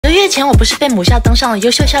前我不是被母校登上了优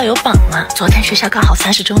秀校友榜吗？昨天学校刚好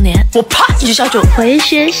30周年，我啪一下就回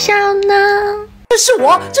学校呢。这是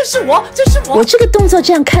我。我这个动作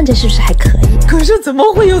这样看着是不是还可以？可是怎么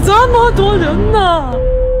会有这么多人呢？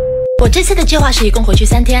我这次的计划是一共回去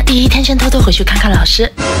3天，第1天先偷偷回去看看老师。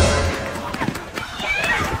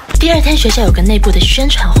第2天学校有个内部的宣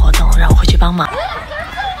传活动，让我回去帮忙。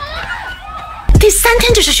第3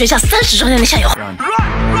天就是学校30周年的校友。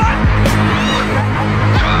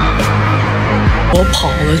我跑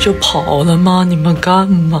了就跑了吗？你们干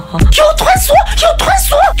嘛？有团锁，抓他！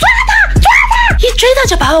一追到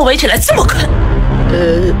就把我围起来，这么狠。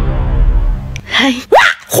嗨，哇，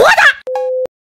活的！